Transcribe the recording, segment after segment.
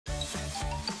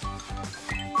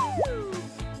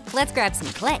Let's grab some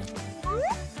clay.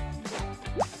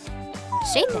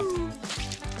 Shape it.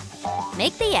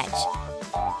 Make the edge.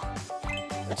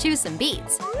 Choose some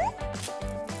beads.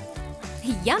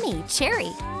 Yummy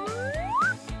cherry.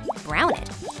 Brown it.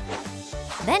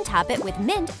 Then top it with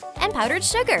mint and powdered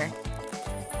sugar.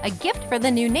 A gift for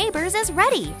the new neighbors is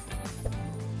ready.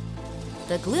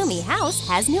 The gloomy house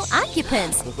has new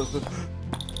occupants.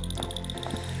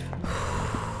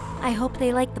 I hope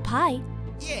they like the pie.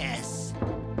 Yes.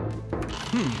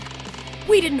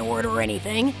 We didn't order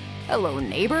anything. Hello,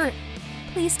 neighbor.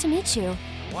 Pleased to meet you.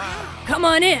 Wow. Come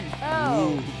on in.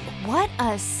 Oh. What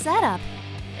a setup.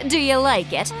 Do you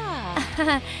like it?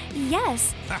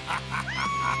 Yes.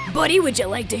 Buddy, would you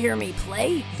like to hear me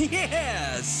play?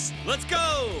 Yes. Let's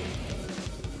go.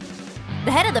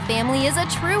 The head of the family is a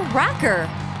true rocker.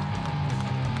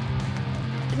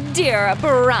 Dear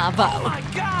bravo. Oh my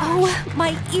gosh. Oh,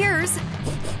 my ears.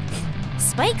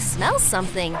 Spike smells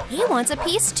something. He wants a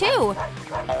piece too.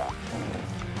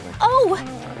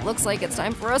 Oh, looks like it's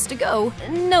time for us to go.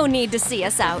 No need to see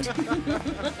us out.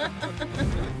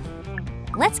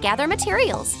 Let's gather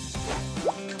materials.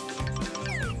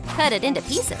 Cut it into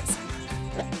pieces.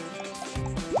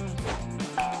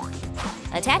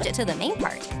 Attach it to the main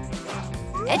part.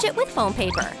 Edge it with foam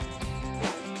paper.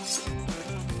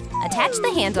 Attach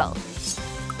the handle.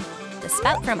 The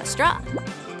spout from a straw.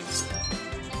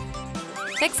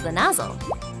 Fix the nozzle.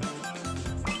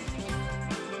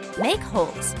 Make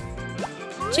holes.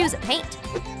 Choose a paint.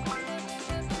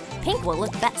 Pink will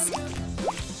look best.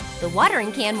 The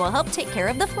watering can will help take care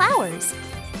of the flowers.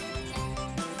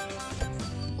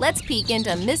 Let's peek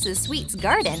into Mrs. Sweet's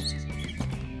garden.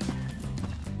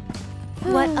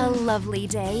 What a lovely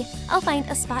day. I'll find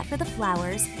a spot for the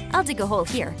flowers. I'll dig a hole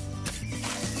here.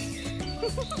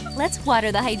 Let's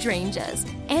water the hydrangeas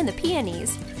and the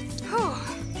peonies.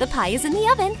 The pie is in the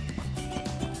oven.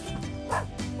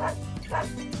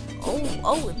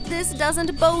 Oh, this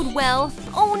doesn't bode well.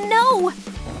 Oh no!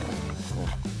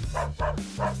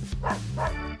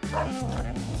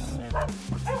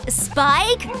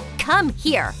 Spike, come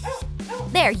here.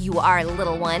 There you are,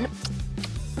 little one.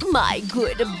 My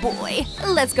good boy.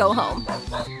 Let's go home.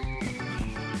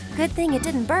 Good thing it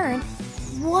didn't burn.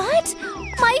 What?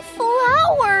 My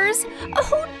flowers!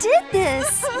 Who did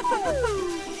this?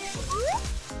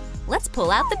 Let's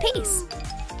pull out the piece.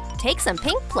 Take some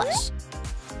pink plush.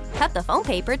 Cut the foam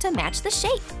paper to match the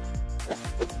shape.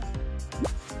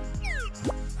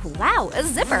 Wow, a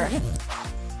zipper.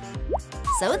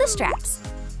 Sew the straps.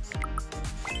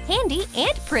 Handy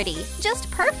and pretty,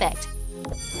 just perfect.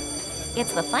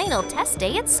 It's the final test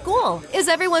day at school. Is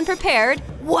everyone prepared?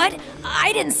 What?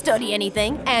 I didn't study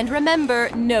anything. And remember,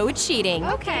 no cheating.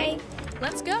 Okay,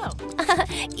 let's go.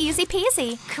 Easy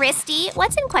peasy. Christie,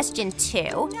 what's in question 2?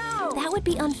 No. That would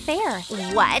be unfair.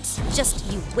 What?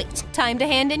 Just you wait. Time to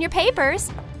hand in your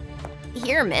papers.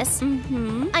 Here, miss.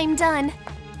 I'm done.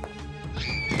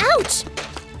 Ouch!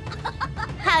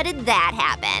 How did that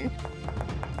happen?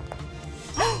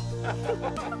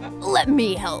 Let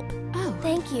me help. Oh,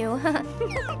 thank you.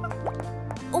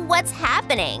 What's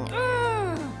happening?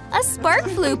 A spark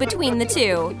flew between the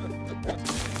two.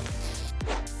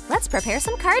 Let's prepare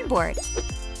some cardboard.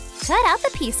 Cut out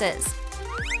the pieces.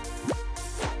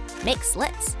 Make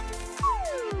slits.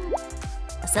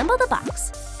 Assemble the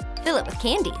box. Fill it with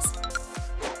candies.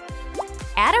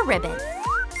 Add a ribbon.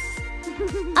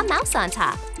 A mouse on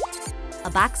top. A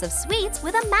box of sweets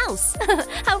with a mouse.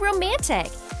 How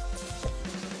romantic.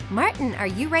 Martin, are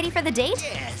you ready for the date?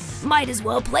 Yes. Might as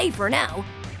well play for now.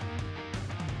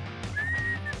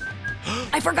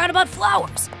 I forgot about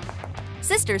flowers.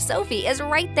 Sister Sophie is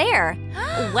right there.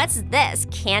 What's this,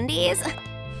 candies?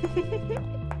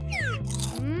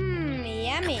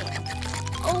 Yummy.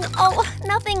 Oh,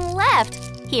 nothing left.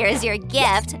 Here's your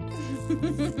gift.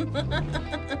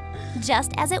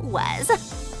 Just as it was.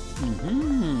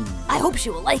 I hope she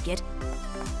will like it.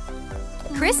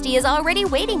 Christie is already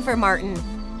waiting for Martin.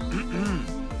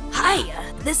 Hi,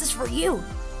 this is for you.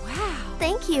 Wow.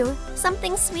 Thank you.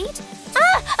 Something sweet?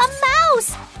 Ah, a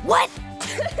mouse! What?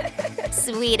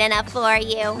 Sweet enough for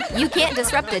you. You can't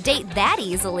disrupt a date that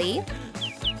easily.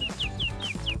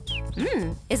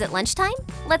 Is it lunchtime?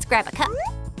 Let's grab a cup.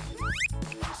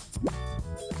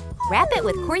 Wrap it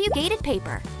with corrugated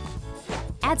paper.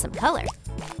 Add some color.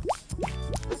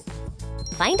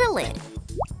 Find a lid.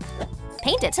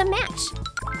 Paint it to match.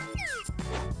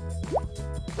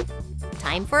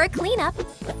 Time for a cleanup.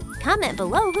 Comment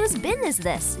below whose bin is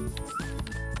this.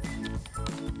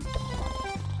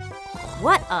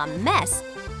 What a mess.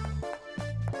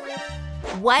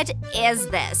 What is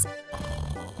this?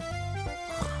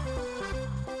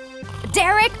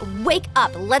 Derek, wake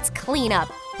up. Let's clean up.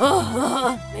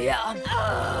 Yeah.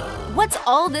 What's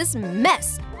all this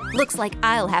mess? Looks like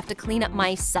I'll have to clean up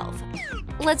myself.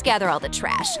 Let's gather all the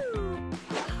trash.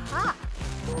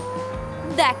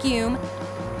 Vacuum.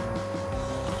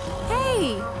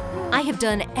 Hey, I have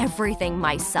done everything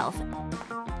myself.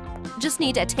 Just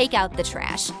need to take out the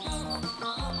trash.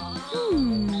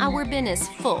 Our bin is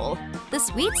full. The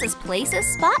sweets' place is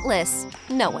spotless.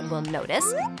 No one will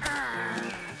notice.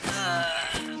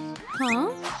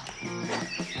 Huh?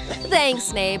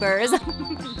 Thanks, neighbors.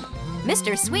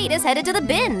 Mr. Sweet is headed to the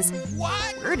bins.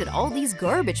 What? Where did all these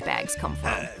garbage bags come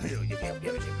from?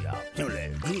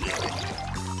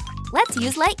 Let's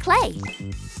use light clay.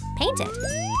 Paint it.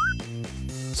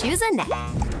 Choose a net.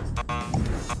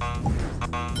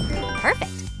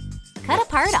 Perfect. Cut a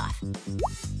part off.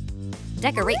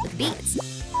 Decorate with beads.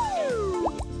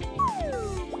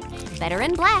 Better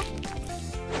in black.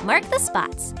 Mark the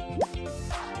spots.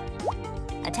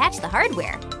 Attach the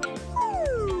hardware.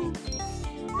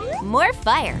 More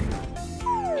fire.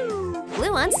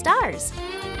 Glue on stars.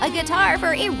 A guitar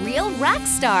for a real rock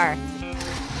star.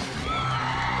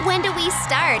 When do we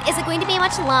start? Is it going to be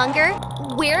much longer?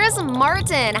 Where is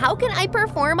Martin? How can I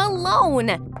perform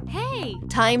alone? Hey!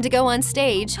 Time to go on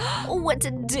stage. What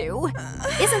to do?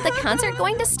 Isn't the concert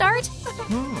going to start?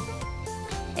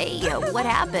 Hey, what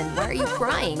happened? Why are you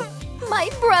crying? My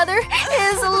brother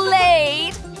is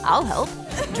late. I'll help.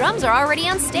 Drums are already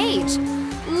on stage.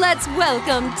 Let's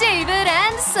welcome David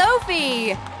and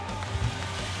Sophie.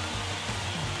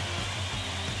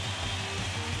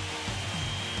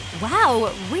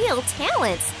 Wow, real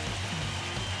talents.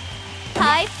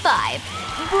 High five.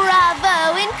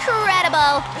 Bravo,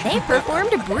 incredible. They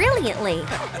performed brilliantly.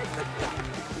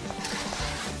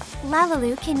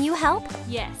 LaLiLu, can you help?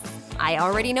 Yes. I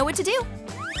already know what to do.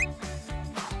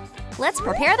 Let's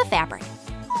prepare the fabric.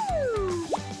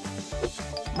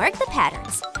 Mark the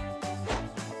patterns.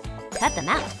 Cut them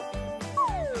out.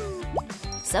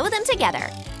 Sew them together.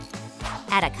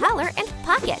 Add a collar and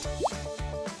pocket.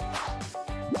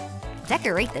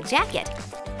 Decorate the jacket.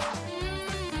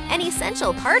 An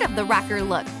essential part of the rocker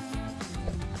look.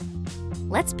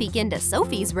 Let's peek into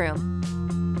Sophie's room.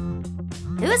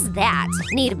 Who's that?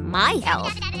 Need my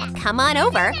help. Come on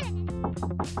over.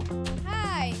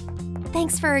 Hi.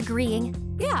 Thanks for agreeing.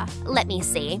 Yeah. Let me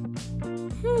see.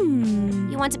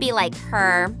 You want to be like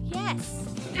her? Yes.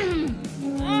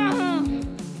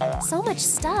 So much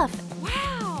stuff.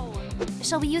 Wow.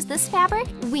 Shall we use this fabric?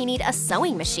 We need a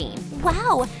sewing machine.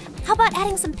 Wow. How about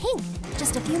adding some pink?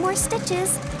 Just a few more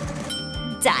stitches.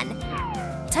 Done.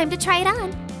 Time to try it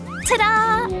on.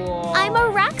 Ta-da! Whoa. I'm a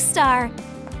rock star.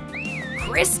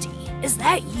 Christie, is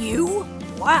that you?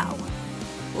 Wow.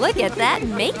 Look at that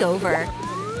makeover.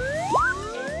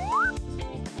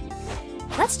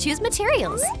 Let's choose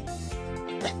materials.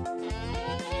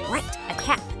 Right, a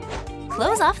cap.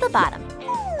 Close off the bottom.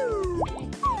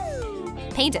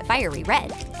 Paint it fiery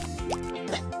red.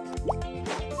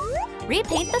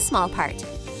 Repaint the small part.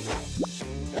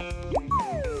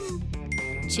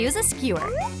 Choose a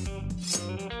skewer.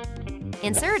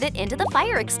 Insert it into the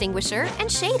fire extinguisher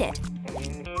and shade it.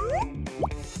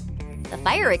 The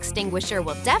fire extinguisher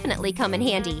will definitely come in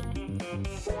handy.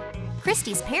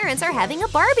 Christie's parents are having a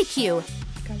barbecue.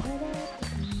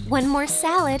 One more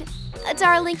salad.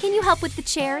 Darling, can you help with the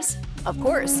chairs? Of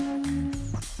course.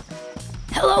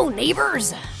 Hello,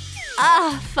 neighbors.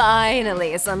 Ah,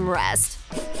 finally some rest.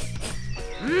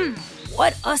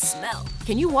 What a smell.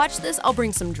 Can you watch this? I'll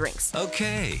bring some drinks.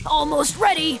 Okay. Almost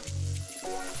ready.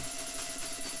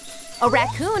 A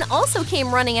raccoon also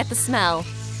came running at the smell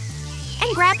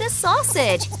and grabbed a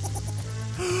sausage.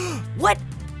 What?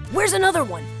 Where's another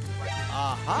one?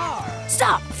 Aha!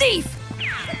 Stop, thief!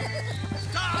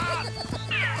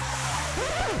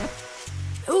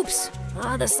 Oops,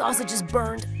 the sausage is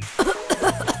burned.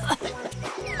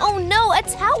 Oh no, a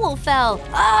towel fell.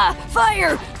 Ah,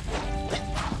 fire!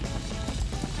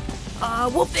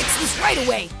 We'll fix this right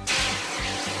away.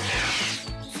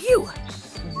 Phew.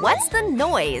 What's the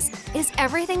noise? Is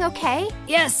everything okay?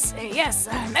 Yes,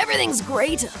 everything's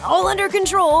great. All under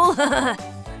control.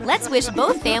 Let's wish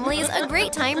both families a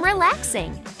great time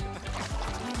relaxing.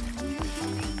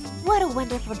 What a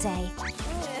wonderful day.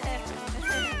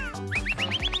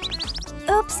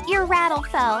 Oops, your rattle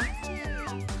fell.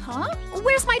 Huh?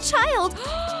 Where's my child?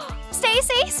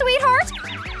 Stacy, sweetheart?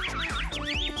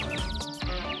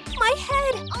 My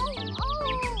head.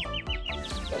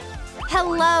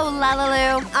 Hello,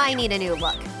 LaLiLu. I need a new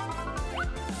look.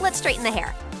 Let's straighten the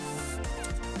hair.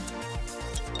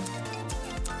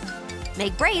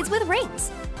 Make braids with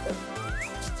rings.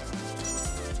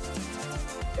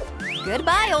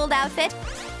 Goodbye, old outfit.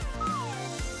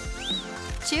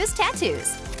 Choose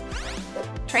tattoos.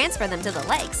 Transfer them to the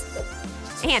legs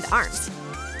and arms.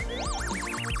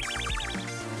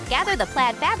 Gather the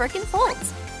plaid fabric in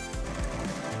folds.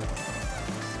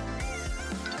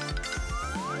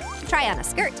 Try on a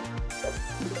skirt.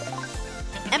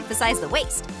 Emphasize the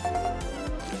waist.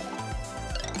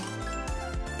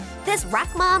 This rock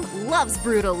mom loves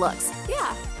brutal looks.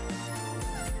 Yeah.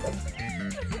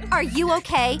 Are you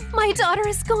okay? My daughter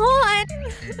is gone.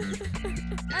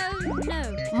 Oh,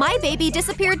 no. My baby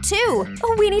disappeared too.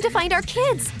 Oh, we need to find our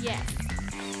kids. Yes.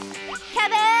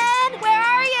 Kevin, where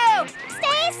are you?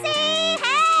 Stacy,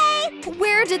 hey!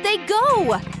 Where did they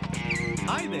go?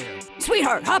 Hi there.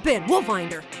 Sweetheart, hop in. We'll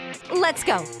find her. Let's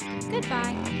go.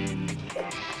 Goodbye.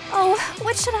 Oh,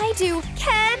 what should I do?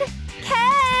 Ken?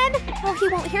 Ken! Oh, he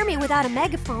won't hear me without a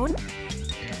megaphone.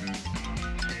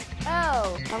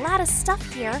 Oh, a lot of stuff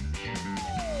here.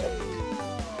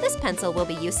 This pencil will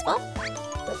be useful.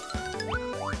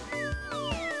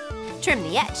 Trim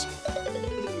the edge.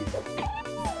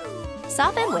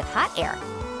 Soften with hot air.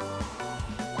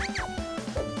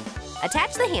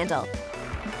 Attach the handle.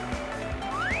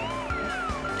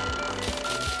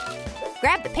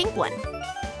 Grab the pink one.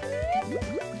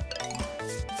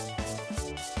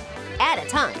 Add a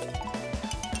tongue.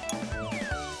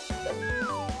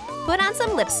 Put on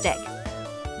some lipstick.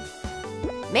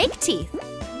 Make teeth.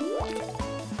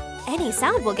 Any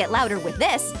sound will get louder with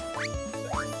this.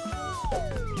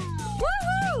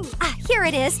 Woohoo! Ah, here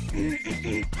it is.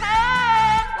 Hey,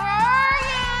 where are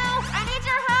you? I need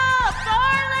your help,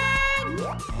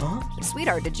 darling! Huh?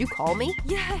 Sweetheart, did you call me?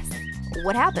 Yes.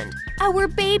 What happened? Our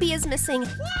baby is missing.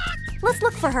 Let's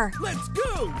look for her. Let's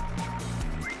go.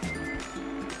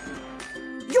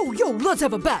 Yo, let's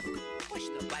have a bat.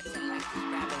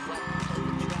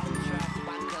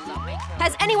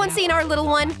 Has anyone seen our little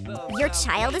one? Your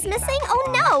child is missing?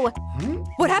 Oh no!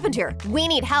 What happened here? We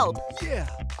need help. Yeah.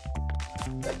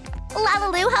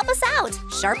 LaLiLu, help us out.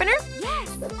 Sharpener?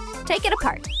 Yes. Take it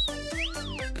apart.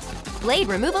 Blade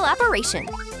removal operation.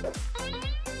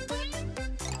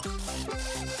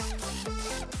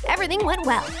 Everything went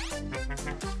well.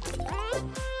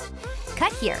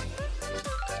 Cut here.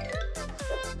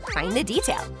 Find the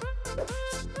detail.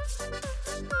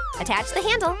 Attach the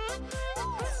handle.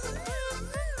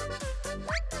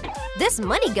 This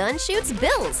money gun shoots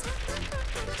bills.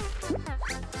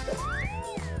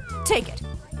 Take it.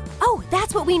 Oh,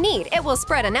 that's what we need. It will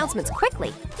spread announcements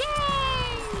quickly.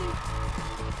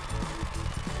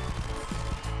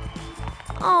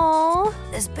 Oh,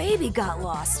 This baby got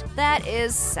lost. that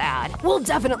is sad. We'll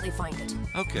definitely find it.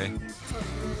 Okay.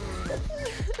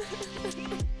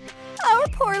 Our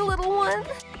poor little one.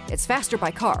 It's faster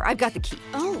by car. I've got the key.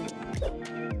 Oh.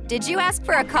 Did you ask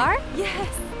for a car? Yes.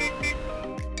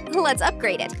 Let's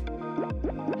upgrade it.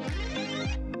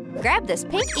 Grab this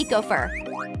pink eco fur.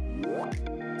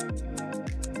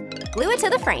 Glue it to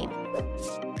the frame.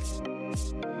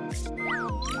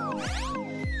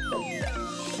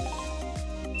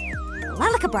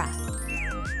 Lalacabra.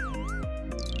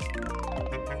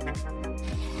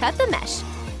 Cut the mesh.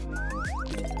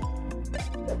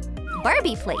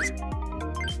 Barbie plate.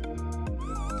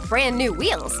 Brand new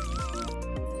wheels.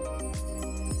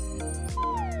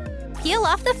 Peel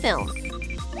off the film.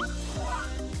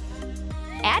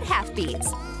 Add half beads.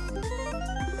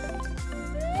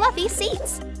 Fluffy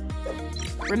seats.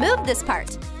 Remove this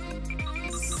part.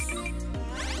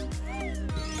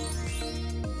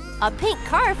 A pink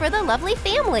car for the lovely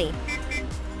family.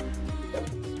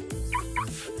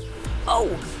 Oh,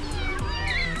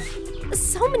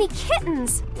 So many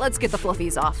kittens. let's get the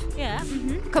fluffies off. Yeah.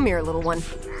 Come here, little one.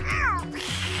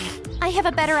 I have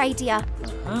a better idea.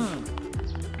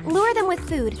 Lure them with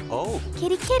food. Oh.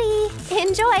 Kitty, kitty,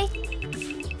 enjoy.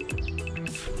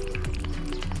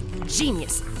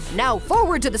 Genius. Now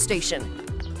forward to the station.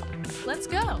 Let's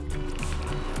go.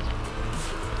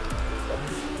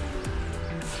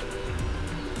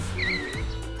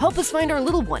 Help us find our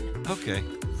little one. Okay.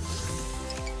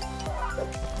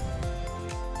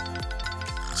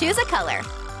 Choose a color.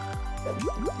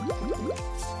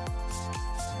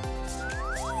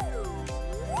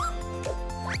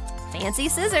 Fancy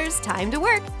scissors, time to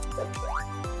work.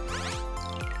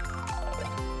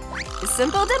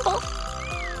 Simple dimple.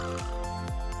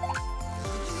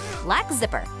 Black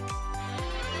zipper.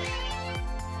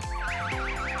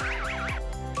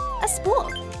 A spool.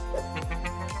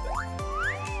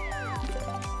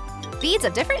 Beads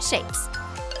of different shapes.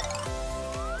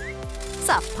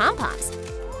 Soft pom-poms.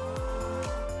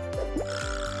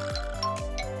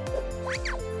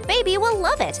 Baby will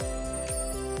love it.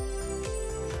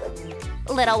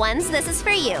 Little ones, this is for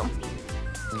you.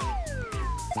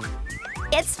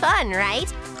 It's fun,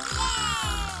 right?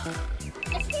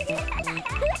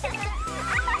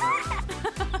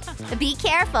 Be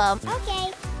careful.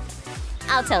 Okay.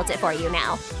 I'll tilt it for you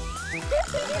now.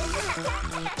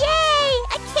 Yay!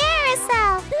 A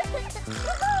carousel!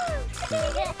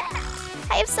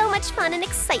 I have so much fun and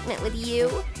excitement with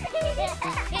you.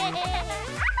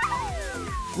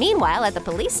 Meanwhile, at the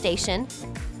police station…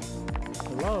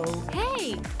 Hello?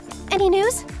 Hey! Any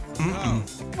news?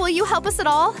 Will you help us at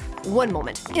all? One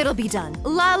moment, it'll be done.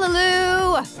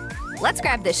 LaLiLu! Let's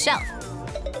grab this shelf.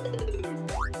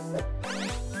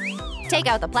 Take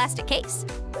out the plastic case.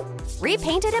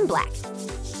 Repaint it in black.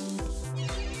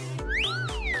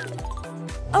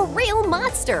 A real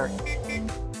monster!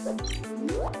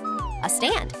 A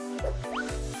stand.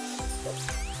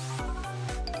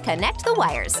 Connect the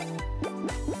wires.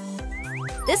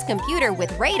 This computer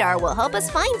with radar will help us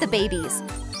find the babies.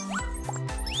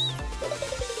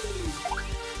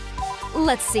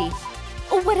 Let's see.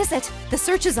 What is it? The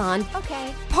search is on.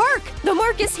 Okay. Park! The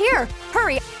mark is here!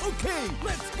 Hurry! Okay,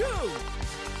 let's go!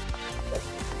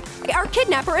 Our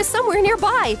kidnapper is somewhere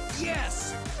nearby!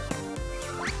 Yes!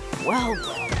 Well,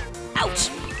 ouch.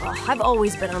 Oh, I've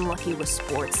always been unlucky with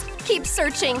sports. Keep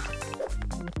searching!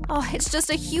 Oh, it's just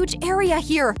a huge area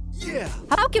here! Yeah!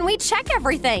 How can we check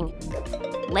everything?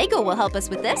 Lego will help us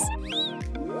with this.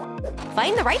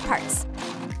 Find the right parts.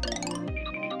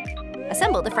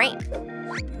 Assemble the frame.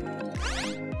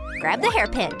 Grab the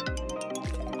hairpin.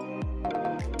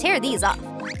 Tear these off.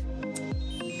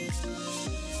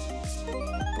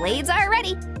 Blades are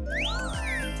ready.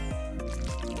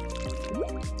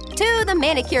 To the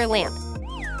manicure lamp.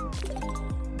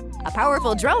 A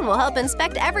powerful drone will help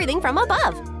inspect everything from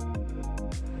above.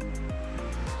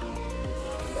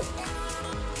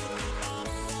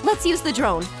 Let's use the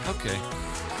drone. Okay.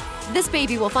 This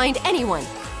baby will find anyone.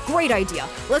 Great idea.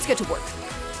 Let's get to work.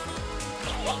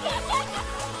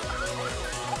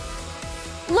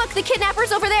 Look, the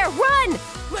kidnapper's over there. Run!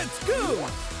 Let's go!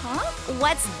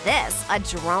 What's this? A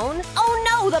drone? Oh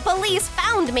no, the police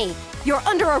found me! You're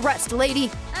under arrest,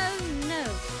 lady. Oh, no.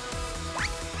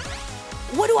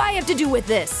 What do I have to do with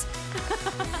this?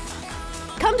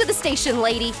 Come to the station,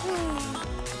 lady.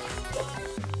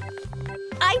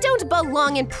 I don't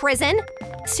belong in prison.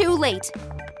 Too late.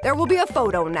 There will be a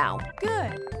photo now.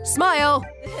 Good. Smile.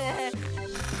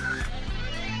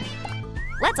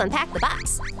 Let's unpack the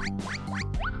box.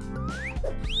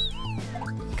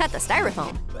 Cut the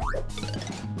styrofoam.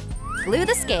 Glue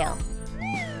the scale.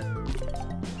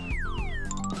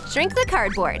 Shrink the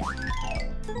cardboard.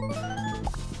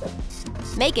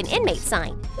 Make an inmate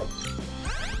sign.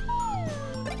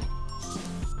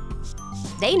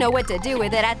 They know what to do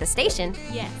with it at the station.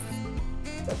 Yes.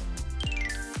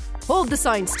 Hold the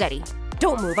sign steady.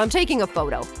 Don't move, I'm taking a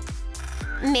photo.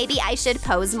 Maybe I should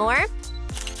pose more?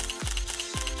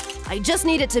 I just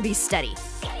need it to be steady.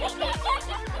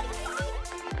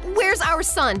 Where's our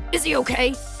son? Is he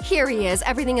okay? Here he is,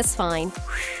 everything is fine.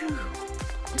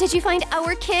 Did you find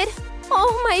our kid?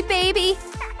 Oh, my baby!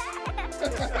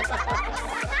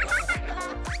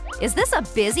 Is this a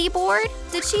busy board?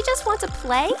 Did she just want to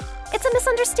play? It's a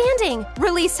misunderstanding.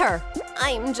 Release her.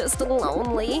 I'm just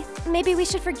lonely. Maybe we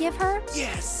should forgive her?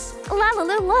 Yes!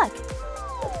 LaLiLu, look.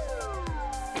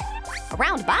 A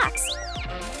round box.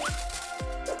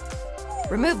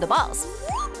 Remove the balls.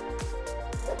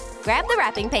 Grab the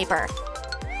wrapping paper.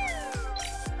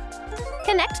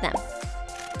 Connect them.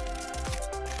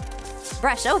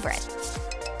 Brush over it.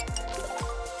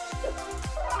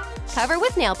 Cover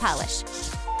with nail polish.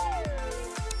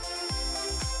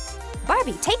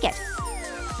 Barbie, take it.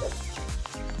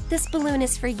 This balloon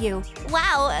is for you.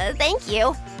 Wow, thank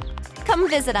you. Come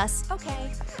visit us.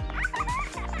 Okay.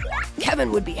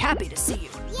 Kevin would be happy to see you.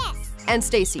 Yes. And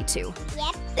Stacy, too.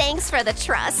 Yep. Thanks for the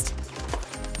trust.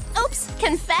 Oops,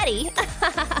 confetti.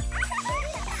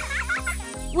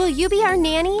 Will you be our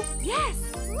nanny? Yes.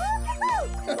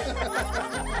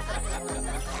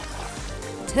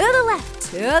 To the left,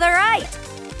 to the right.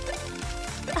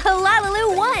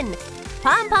 LaLiLu won.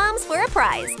 Pom-poms for a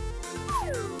prize.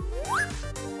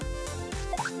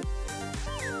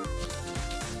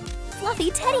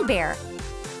 Fluffy teddy bear.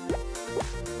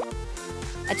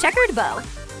 A checkered bow.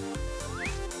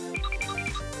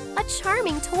 A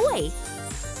charming toy.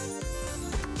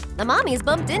 The mommies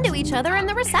bumped into each other in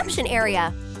the reception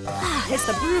area. It's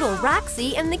the brutal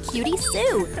Roxy and the cutie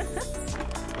Sue.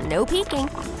 No peeking.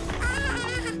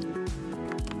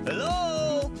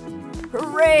 Hello!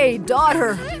 Hooray,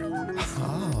 daughter!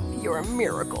 You're a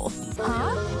miracle.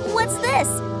 What's this?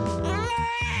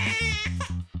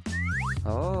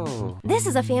 Oh. This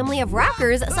is a family of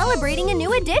rockers celebrating a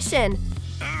new edition.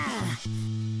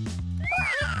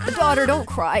 Daughter, don't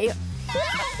cry.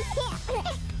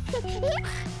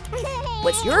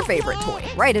 What's your favorite toy?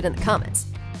 Write it in the comments.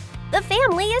 The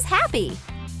family is happy.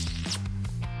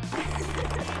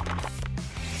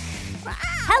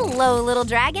 Hello, little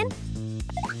dragon.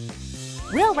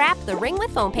 We'll wrap the ring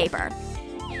with foam paper.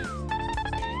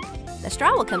 The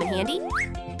straw will come in handy.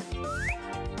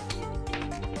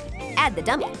 Add the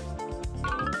dummy.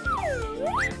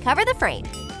 Cover the frame.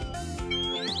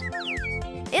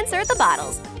 Insert the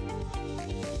bottles.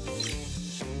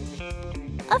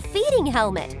 A feeding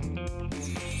helmet.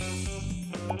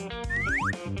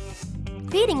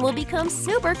 Feeding will become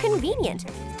super convenient.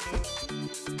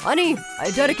 Honey,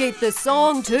 I dedicate this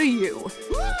song to you.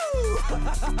 Whoa!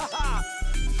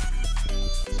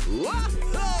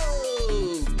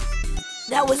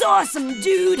 That was awesome,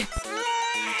 dude.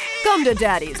 Come to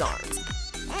Daddy's arms.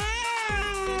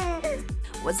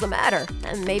 What's the matter?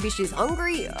 Maybe she's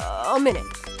hungry? A minute.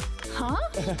 Huh?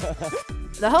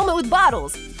 The helmet with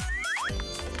bottles.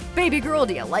 Baby girl,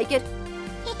 do you like it?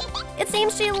 It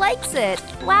seems she likes it.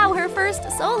 Wow, her first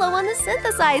solo on the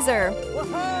synthesizer.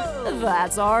 Whoa!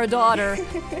 That's our daughter.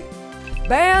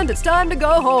 Band, it's time to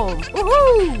go home.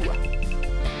 Woohoo!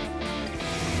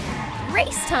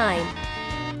 Race time.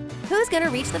 Who's gonna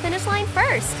reach the finish line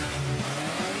first?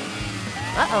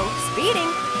 Uh-oh,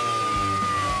 speeding.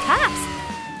 Cops.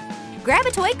 Grab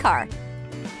a toy car.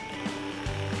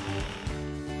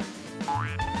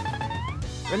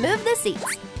 Remove the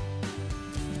seats.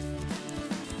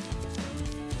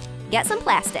 Get some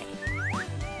plastic.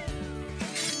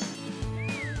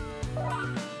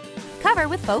 Cover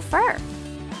with faux fur.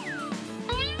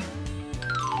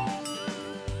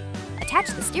 Attach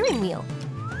the steering wheel.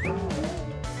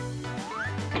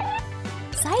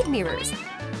 Side mirrors.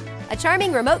 A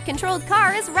charming remote-controlled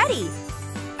car is ready.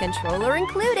 Controller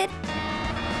included.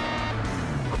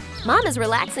 Mom is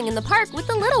relaxing in the park with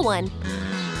the little one.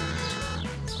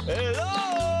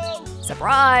 Hello!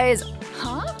 Surprise!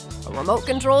 Huh? A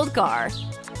remote-controlled car.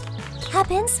 Hop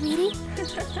in, sweetie.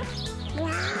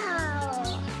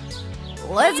 Wow.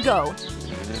 Let's go.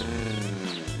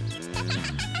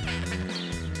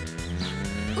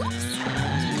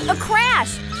 A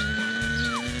crash!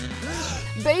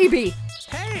 Baby,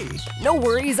 Hey! no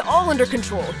worries, all under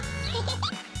control.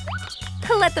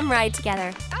 Let them ride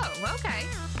together. Oh, okay.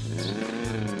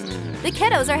 The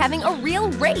kiddos are having a real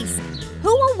race. Who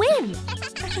will win?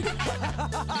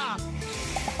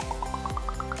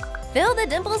 Fill the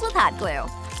dimples with hot glue.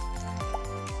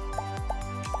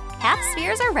 Half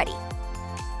spheres are ready.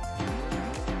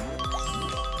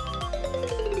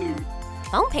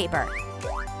 Foam paper.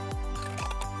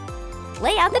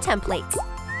 Lay out the templates.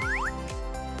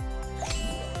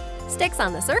 Sticks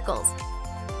on the circles.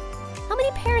 How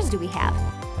many pairs do we have?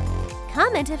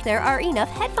 Comment if there are enough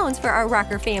headphones for our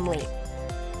rocker family.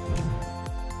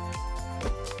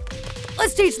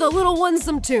 Let's teach the little ones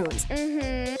some tunes.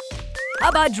 How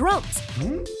about drums?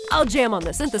 I'll jam on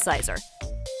the synthesizer.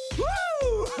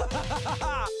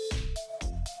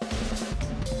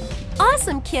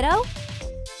 Awesome, kiddo!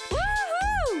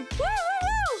 Woohoo!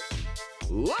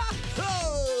 Woo!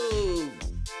 Whoa!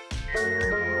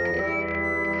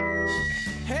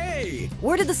 Hey!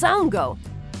 Where did the sound go?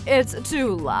 It's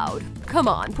too loud. Come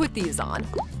on, put these on.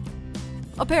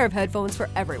 A pair of headphones for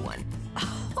everyone.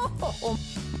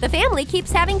 The family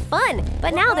keeps having fun,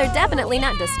 but now they're definitely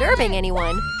not disturbing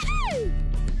anyone.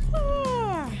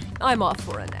 I'm off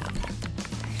for a nap.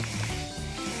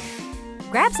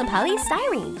 Grab some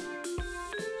polystyrene.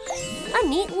 A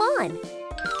neat lawn.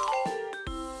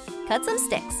 Cut some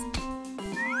sticks.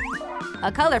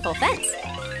 A colorful fence.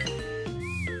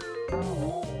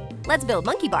 Let's build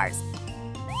monkey bars.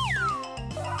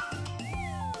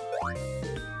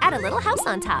 Add a little house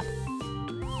on top.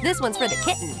 This one's for the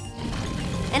kitten.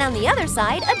 And on the other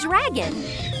side, a dragon.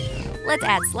 Let's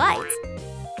add slides.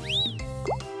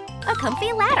 A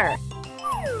comfy ladder.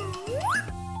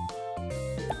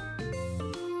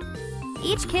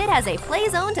 Each kid has a play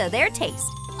zone to their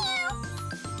taste.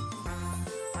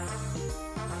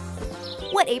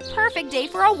 What a perfect day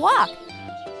for a walk!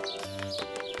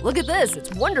 Look at this,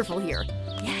 it's wonderful here.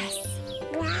 Yes!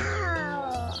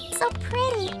 Wow. So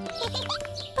pretty.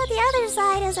 But the other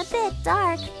side is a bit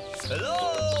dark.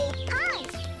 Hello! Hi.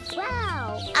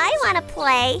 Wow. I want to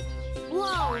play.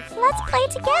 Whoa. Let's play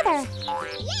together.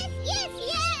 Yes, yes,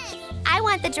 yes. I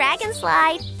want the dragon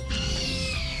slide.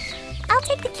 I'll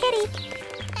take the kitty.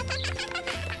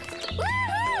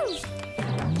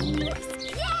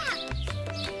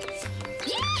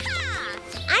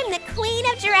 I'm the queen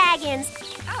of dragons.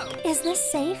 Oh. Is this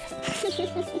safe?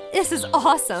 This is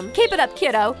awesome. Keep it up,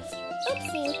 kiddo.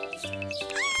 Oopsie.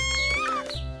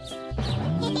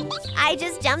 I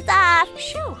just jumped off.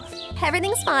 Phew,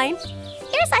 everything's fine.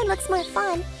 Your side looks more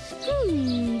fun.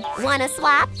 Wanna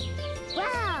swap?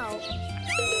 Wow.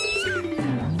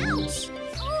 Ouch.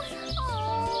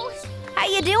 Oh. How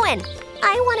you doing?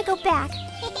 I wanna go back.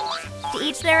 To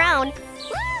each their own.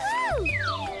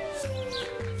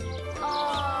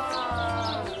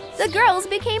 The girls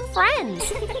became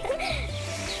friends.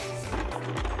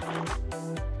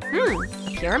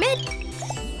 A pyramid?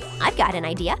 I've got an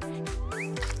idea.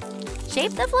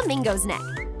 Shape the flamingo's neck.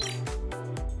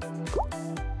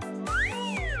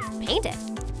 Paint it.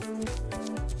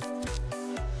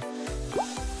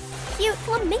 Cute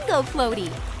flamingo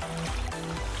floaty.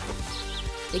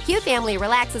 The cute family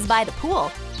relaxes by the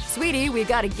pool. Sweetie, we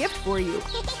got a gift for you.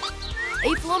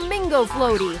 A flamingo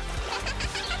floaty.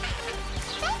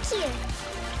 Thank you.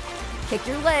 Kick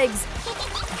your legs.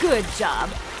 Good job.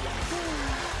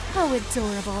 How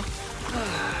adorable.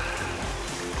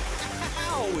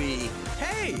 Howie.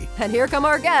 Hey. And here come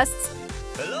our guests.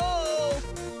 Hello.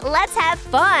 Let's have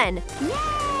fun. Yay!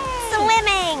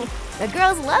 Swimming. The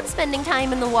girls love spending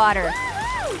time in the water.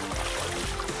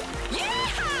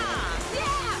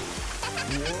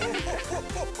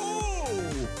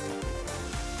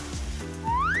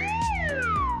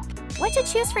 What to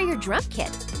choose for your drum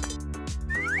kit?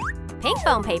 Pink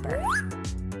foam paper.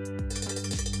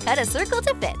 Cut a circle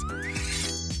to fit.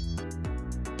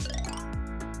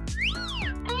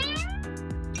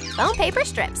 Foam paper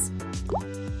strips.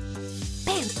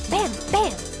 Bam, bam,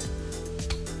 bam.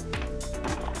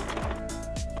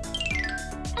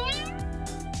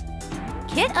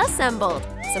 Kit assembled.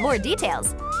 Some more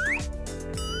details.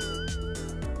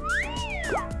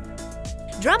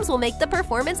 Drums will make the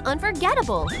performance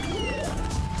unforgettable.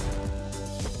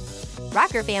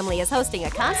 Rocker family is hosting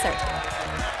a concert.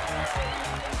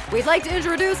 We'd like to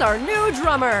introduce our new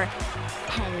drummer.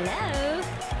 Hello.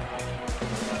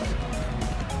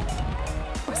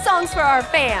 Songs for our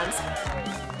fans.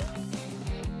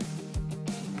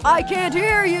 I can't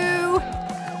hear you.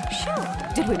 Phew,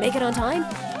 did we make it on time?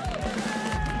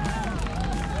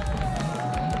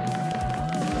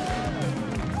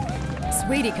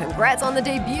 Sweetie, congrats on the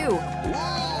debut.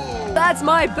 Whoa. That's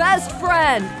my best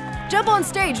friend. Jump on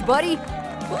stage, buddy.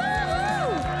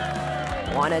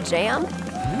 Wanna jam?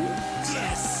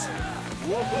 Yes.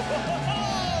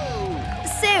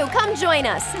 Sue, come join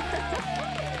us.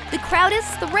 The crowd is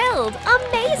thrilled.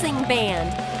 Amazing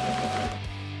band.